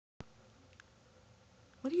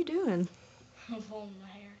What are you doing? I'm pulling my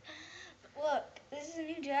hair. Look, this is a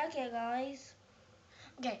new jacket, guys.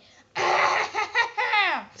 Okay.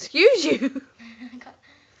 Excuse you.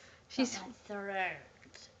 She's my throat.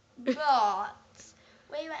 But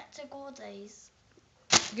we went to Goodies.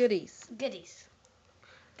 Goodies. Goodies.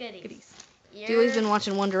 Goodies. Goodies. Your, Julie's been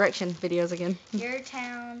watching One Direction videos again. Your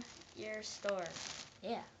town, your store.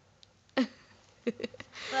 Yeah.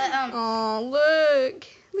 Oh, look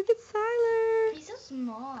at Siler. He's so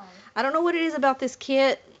small. I don't know what it is about this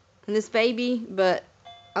kit and this baby, but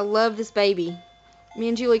I love this baby. Me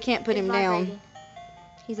and Julie can't put him down. Baby.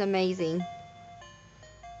 He's amazing.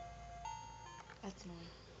 That's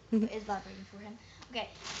annoying. It's vibrating for him. Okay,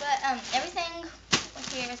 but everything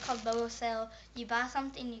here is called BOGO sale. You buy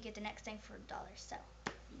something, you get the next thing for $1. So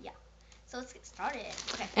yeah. So let's get started.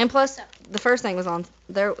 Okay. And plus, the first thing was on.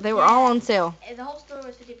 They were all on sale. The whole store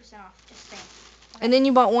was 50% off. Just saying. Okay. And then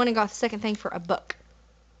you bought one and got the second thing for $1.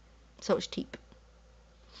 So it's cheap.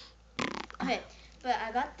 Okay, but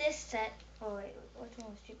I got this set. Oh wait, which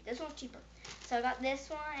one was cheaper? This one's cheaper. So I got this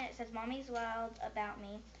one, and it says "Mommy's Wild About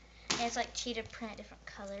Me," and it's like cheetah print, different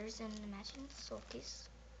colors, and the matching sulkies.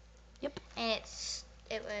 Yep. And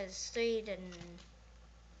it was 3 to.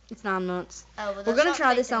 It's 9 months. Oh, well, we're gonna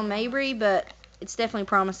try this on Mabry, but it's definitely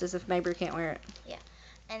promised us if Mabry can't wear it. Yeah.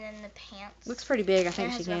 And then the pants. Looks pretty big. I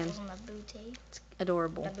think she can. On the booty. It's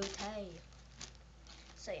adorable. The booty.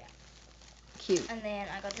 So yeah. Cute. And then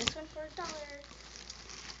I got this one for $1.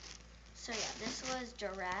 So yeah, this was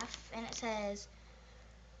giraffe, and it says,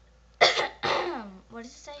 what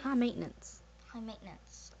does it say? High maintenance. High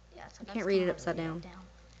maintenance. Yeah, so I can't read it upside down.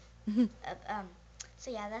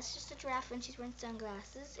 So yeah, that's just a giraffe when she's wearing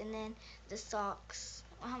sunglasses, and then the socks.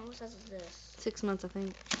 How much size is this? 6 months, I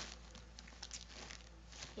think.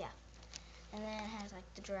 Yeah. And then it has like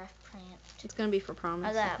the giraffe print. It's gonna be for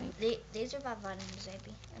promise. I think. These are by Vitamins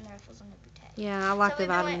Baby, and the raffles on the boutique. Yeah, I like the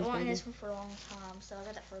Vitamins Baby. So we've been wanting this one for a long time, so I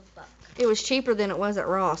got it for $1. It was cheaper than it was at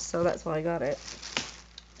Ross, so that's why I got it.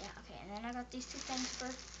 Yeah. Okay. And then I got these two things for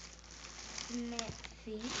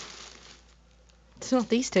Mitzi. It's not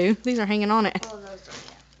these two. These are hanging on it. Oh, those are,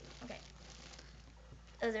 yeah. Okay.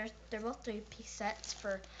 Oh, they're both 3-piece sets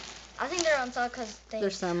for. I think they're on sale because they're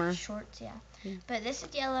summer shorts. Yeah. But this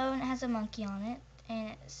is yellow and it has a monkey on it, and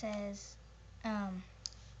it says, I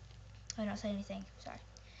don't say anything. Sorry.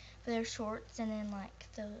 But they're shorts, and then like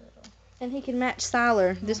the little. And he can match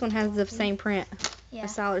Siler. This one has the same print. Yeah. The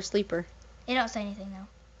Siler sleeper. It don't say anything though.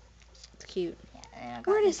 It's cute. Yeah. And I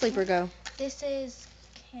got Where did sleeper go? This is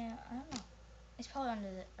I don't know. It's probably under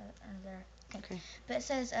there. Okay. But it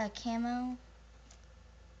says camo.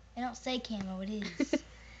 It don't say camo. It is.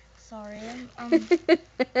 Sorry. I don't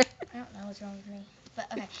know what's wrong with me.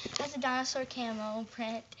 But okay. That's a dinosaur camo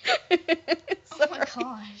print. Oh my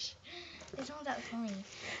gosh. It's not that funny.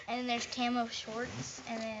 And then there's camo shorts,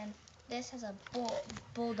 and then this has a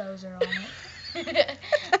bulldozer on it.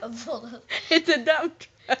 A bulldozer. It's a dump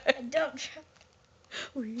truck. A dump truck.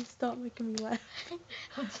 Will you stop making me laugh?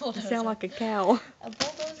 A bulldozer. You sound like a cow. A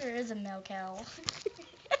bulldozer is a male cow.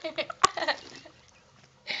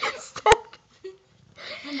 Stop.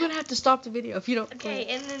 I'm gonna have to stop the video if you don't. Okay,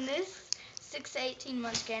 and then this 6 to 18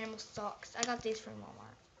 month animal socks. I got these from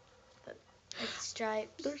Walmart. But it's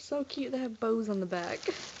stripes. They're so cute. They have bows on the back.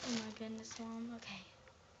 Oh my goodness, Mom. Okay.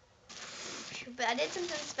 But I did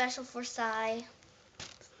something special for Cy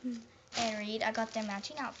and Reed. I got their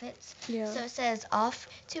matching outfits. Yeah. So it says off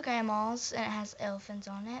to grandma's, and it has elephants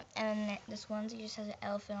on it. And then this one just has an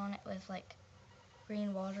elephant on it with like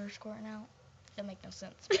green water squirting out. That make no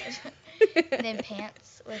sense. And then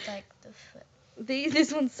pants with like the foot.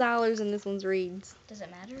 This one's Siler's and this one's Reed's. Does it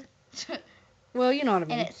matter? Well, you know what I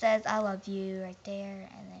mean. And it says I love you right there,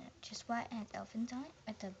 and then just white and elephants on it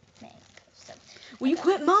with the mitten cuffs. So Will you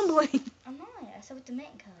quit mumbling? I'm not. I said with the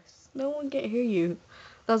mitten cuffs. No one can hear you.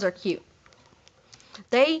 Those are cute.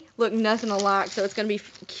 They look nothing alike, so it's gonna be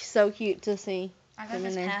so cute to see. I got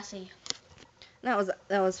this Cassie. That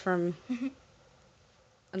was from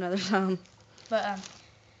another time. But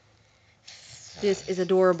this is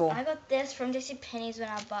adorable. I got this from JCPenney's when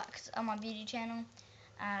I bought on my beauty channel.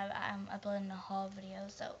 I'm uploading a haul video,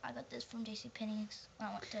 so I got this from JCPenney's when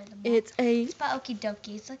I went to the mall. It's by Okie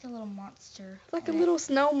Dokie. It's like a little monster. It's like a little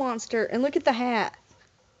snow monster. And look at the hat.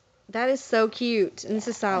 That is so cute. And this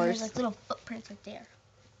is Siler's. There's like little footprints right there.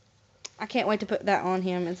 I can't wait to put that on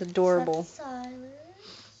him. It's adorable. So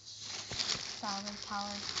Siler's power.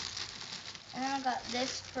 And then I got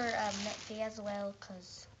this for Mitzi as well,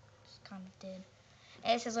 because just kind of did.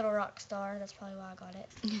 And it says Little Rock Star. That's probably why I got it.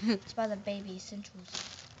 It's by the Baby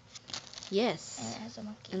Essentials. Yes. And it has a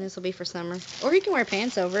monkey. And this will be for summer. Or you can wear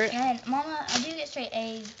pants over it. And Mama, I do get straight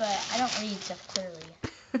A's, but I don't read stuff clearly.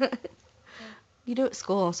 You do it at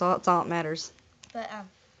school, so that's all that matters. But I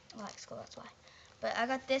like school, that's why. But I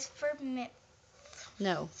got this for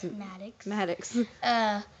Maddox.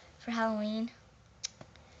 For Halloween.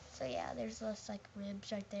 So yeah, there's this like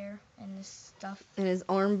ribs right there and this stuff. And his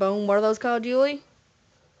arm bone. What are those called, Julie?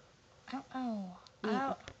 I don't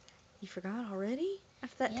know. You forgot already?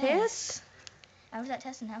 After that Yes. test? After that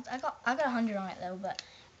test in house, I got 100 on it though. But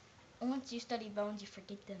once you study bones, you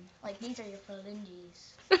forget them. Like these are your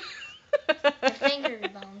phalanges. Your finger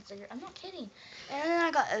bones. I'm not kidding. And then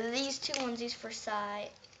I got these two onesies for sight.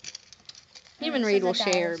 Him and Reed will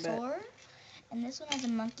share, but and this one has a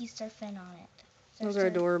monkey surfing on it. Those are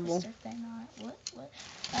adorable. Surfing on it. What?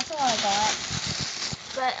 That's all I got.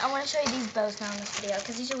 But I want to show you these bows now in this video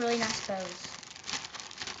because these are really nice bows.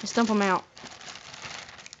 Just dump them out.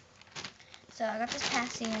 So I got this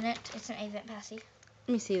passy in it. It's an event passy.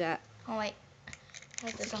 Let me see that. Oh wait, it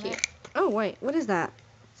has this on it. Oh wait, what is that?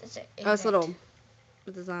 It's an Oh, it's a little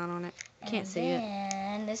design on it. Can't see it.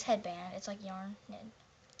 And this headband, it's like yarn knit.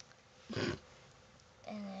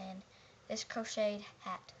 And then this crocheted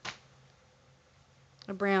hat.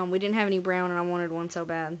 A brown. We didn't have any brown, and I wanted one so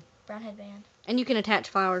bad. Brown headband. And you can attach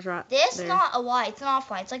flowers right This there. not a white. It's an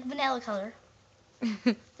off-white. It's like vanilla color.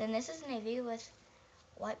 Then this is navy with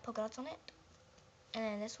white polka dots on it. And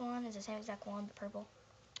then this one is the same exact one, but purple.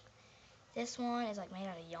 This one is like made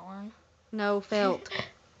out of yarn. No, felt.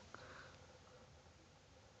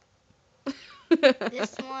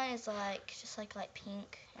 This one is like just like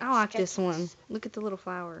pink. I like this one. Look at the little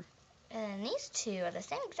flower. And then these two are the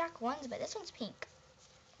same exact ones, but this one's pink.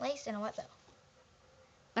 Lace and a white bow.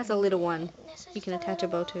 That's a little one. This is You can the attach a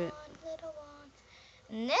bow little to it. one, little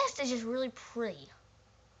one. And this is just really pretty.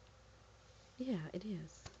 Yeah, it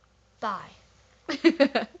is. Bye.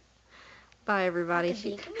 Bye, everybody. I could be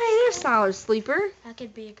a Hey, comedian. there's Siler's sleeper. I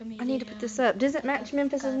could be a comedian. I need to put this up. Does it match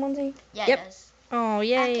Memphis's onesie? Yeah, Yep. it does. Oh, I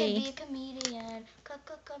yay. could be a comedian.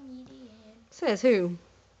 Comedian. Says who?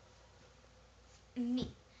 Me.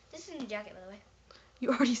 This is a new jacket, by the way. You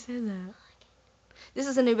already said that. This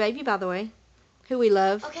is a new baby, by the way, who we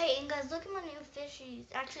love. Okay, and guys, look at my new fishies.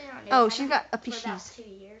 Actually, not new. Oh, I've she's had got a them for about fishies. 2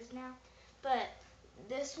 years now. But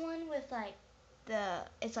this one with like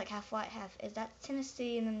it's like half white, half is that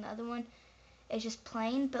Tennessee, and then the other one is just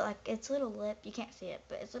plain, but like its little lip, you can't see it,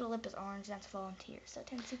 but its little lip is orange. And that's volunteer. So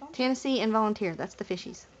Tennessee volunteer. Tennessee and Volunteer. That's the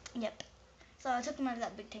fishies. Yep. So I took them out of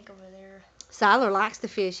that big tank over there. Siler likes the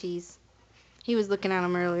fishies. He was looking at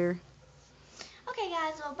them earlier. Okay,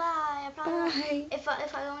 guys. Well, bye. I probably Bye. if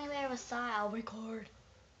I go anywhere with Si, I'll record.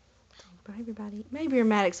 Bye, everybody. Maybe your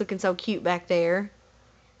Maddox looking so cute back there.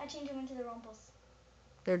 I changed them into the rumples.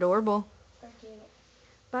 They're adorable. They're cute.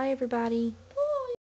 Bye, everybody.